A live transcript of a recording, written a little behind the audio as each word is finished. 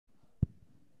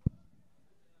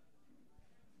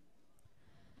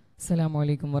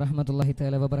Assalamualaikum warahmatullahi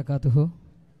ta'ala wabarakatuh.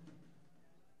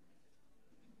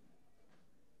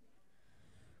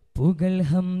 പുകൾ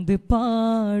ഹംദ്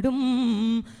പാടും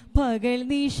പകൽ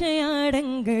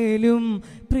നിശയടങ്കലും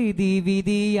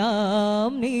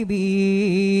പ്രതിവിധിയാം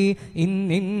നബി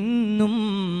ഇന്നെന്നും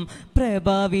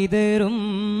പ്രഭാവിതരും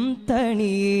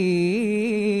തണിയേ.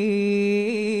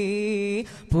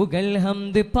 പുകൾ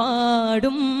ഹംദ്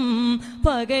പാടും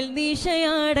പകൽ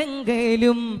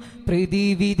നിശയടങ്കലും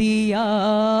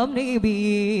പ്രതിവിധിയാം നബി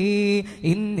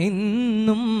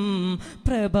ഇന്നെന്നും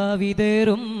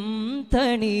പ്രഭാവിതരും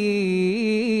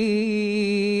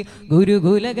തണിയേ.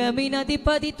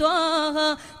 ഗുരുകുലഗമിനധിപതി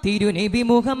ത്വാഹ തിരുനബി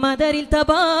മുഹമ്മദരിൽ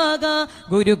തബാഗ.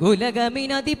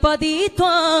 ഗുരുകുലഗമിനധിപതി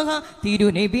ത്വാഹ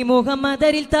തിരുനബി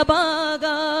മുഹമ്മദരിൽ തബാഗ.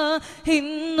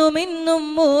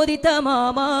 ഇന്നുമിന്നും മോദിത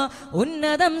മാമ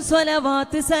ഉന്നതം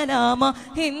സ്വലവാത്ത് സലാമ.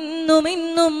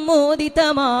 ഇന്നുമിന്നും മോദിത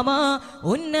മാമ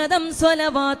ഉന്നതം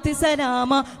സ്വലവാത്ത്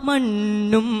സലാമ.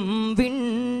 മണ്ണും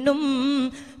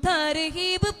വിണ്ണും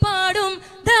തർഹീബ് പാടും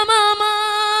ദമാമ.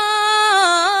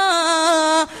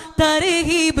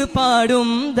 തർഹീബ്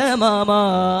പാടും ദമാമ.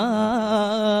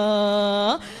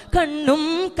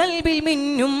 കണ്ണും കൽബിൽ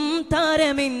മിന്നും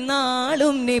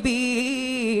താരമെന്നാളും നബി.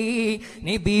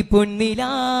 നബി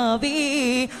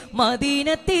പൊന്നിലാവേ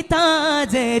മദീനത്തെ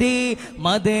താജരേ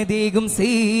മദദേകും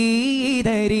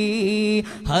സീതരേ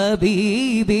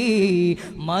ഹബീബേ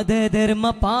മദധർമ്മ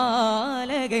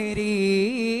പാലകരേ.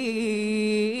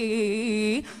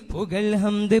 പുകൾ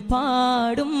ഹംദ്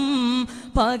പാടും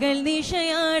പകൽ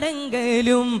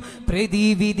നിശയടങ്കലും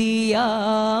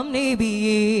പ്രതിവിധിയാം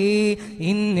നബിയേ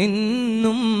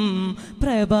ഇന്നെന്നും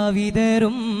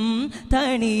പ്രഭാവിതരും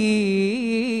തണിയേ.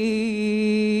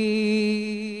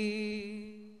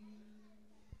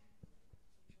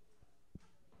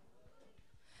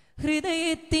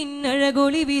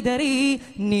 ഹൃദയത്തിനഴകൊളി വിതറി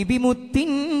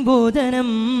നിബിമുത്തിൻ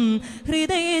ബോധനം.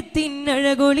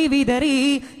 ഹൃദയത്തിനഴകൊളി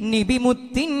വിതറി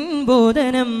നിബിമുത്തിൻ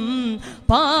ബോധനം.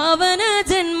 പാവന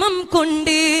ജന്മം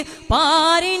കൊണ്ട്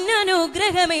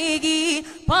പാരിനനുഗ്രഹമേകി.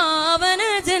 പാവന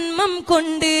ജന്മം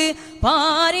കൊണ്ട്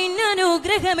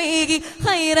പാരിനനുഗ്രഹമേകി.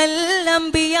 ഖൈറൽ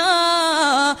അംബിയാ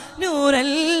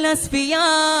നൂറൽ അസ്ഫിയാ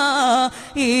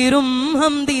ഏറും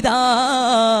ഹംദിദാ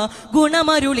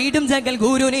ഗുണമരുളിടും ജഗൽ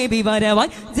ഗുരു നബി വരവായി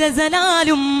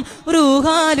ജസലാലും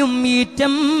റൂഹാലും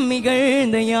ഈറ്റം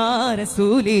മികഴ്ന്ന യാ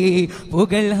റസൂലേ.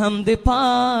 പുകൾ ഹംദ്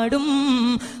പാടും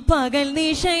പകൽ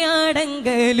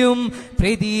നിശയടങ്കലും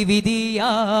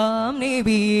പ്രതിവിധിയാം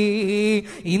നബിയേ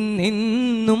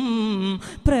ഇന്നെന്നും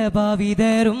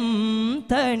പ്രഭാവിതരും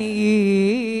തണിയേ.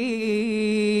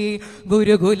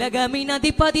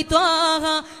 ഗുരുകുലഗമിനധിപതി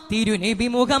ത്വാഹ തിരുനബി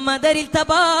മുഹമ്മദരിൽ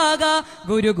തബാഗ.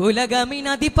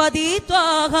 ഗുരുകുലഗമിനധിപതി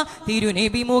ത്വാഹ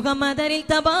തിരുനബി മുഹമ്മദരിൽ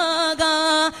തബാഗ.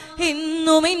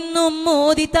 ഇന്നും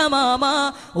മോദിത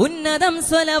മാമ ഉന്നതം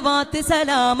സ്വലവാത്ത്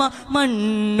സലാമ.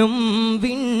 മണ്ണും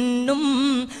വിണ്ണും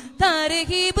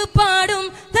തർഹീബ് പാടും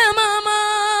ദമാമ.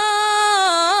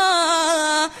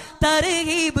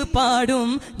 തർഹീബ്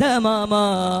പാടും ദമാമ.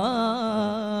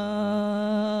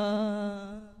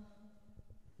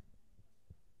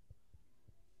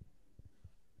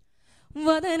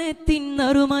 വദനത്തിൻ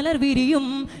നറുമലർ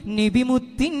വിരിയും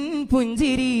നിബിമുത്തിൻ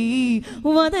പുഞ്ചിരി.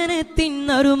 വദനത്തിൻ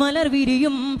നറുമലർ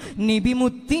വിരിയും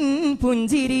നിബിമുത്തിൻ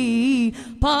പുഞ്ചിരി.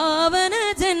 പാവന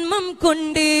ജന്മം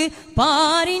കൊണ്ട്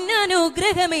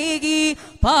പാരിനനുഗ്രഹമേകി.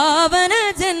 പാവന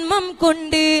ജന്മം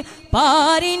കൊണ്ട്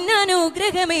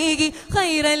പാരിനനുഗ്രഹമേകി.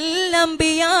 ഖൈറൽ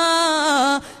അംബിയാ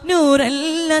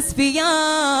നൂറൽ അസ്ഫിയാ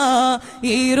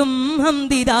ഏറും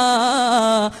ഹംദിദാ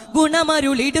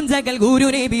ഗുണമരുളിടും ജഗൽ ഗുരു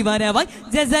നബി വരവായി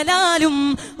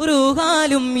ജസലാലും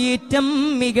റൂഹാലും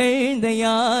ഈറ്റം മികഴ്ന്ന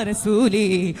യാ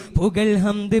റസൂലേ. പുകൾ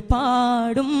ഹംദ്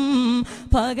പാടും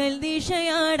പകൽ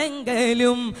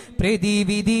നിശയടങ്കലും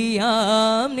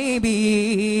പ്രതിവിധിയാം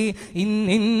നബിയേ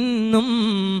ഇന്നെന്നും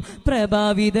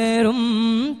പ്രഭാവിതരും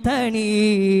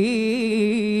തണിയേ.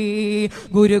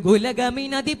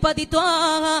 ഗുരുകുലഗമിനധിപതി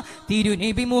ത്വാഹ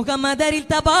തിരുനബി മുഹമ്മദരിൽ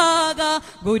തബാഗ.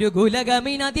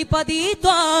 ഗുരുകുലഗമിനധിപതി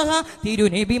ത്വാഹ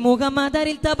തിരുനബി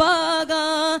മുഹമ്മദരിൽ തബാഗ.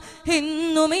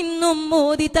 ഇന്നും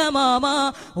മോദിത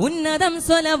മാമ ഉന്നതം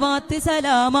സ്വലവാത്ത്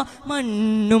സലാമ.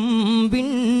 മണ്ണും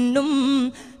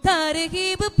വിണ്ണും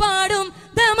തർഹീബ് പാടും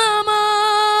ദമാമ.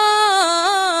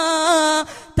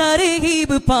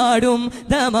 തർഹീബ് പാടും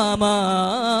ദമാമ.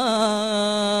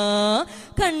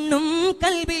 കണ്ണും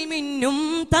കൽബിൽ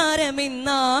മിന്നും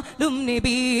താരമെന്നാളും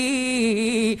നബി.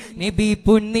 നബി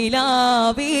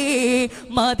പൊന്നിലാവേ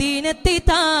മദീനത്തെ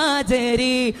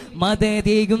താജരേ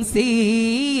മദദേകും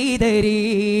സീതരേ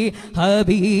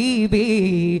ഹബീബേ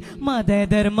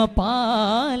മദധർമ്മ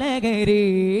പാലകരേ.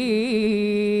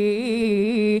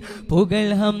 പുകൾ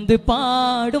ഹംദ്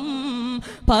പാടും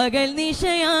പകൽ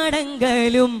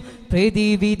നിശയാടങ്കലും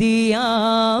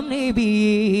പ്രതിവിധിയാം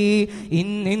നബിയേ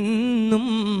ഇന്നെന്നും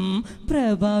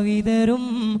പ്രഭാവിതരും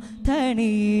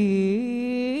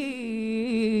തണിയേ.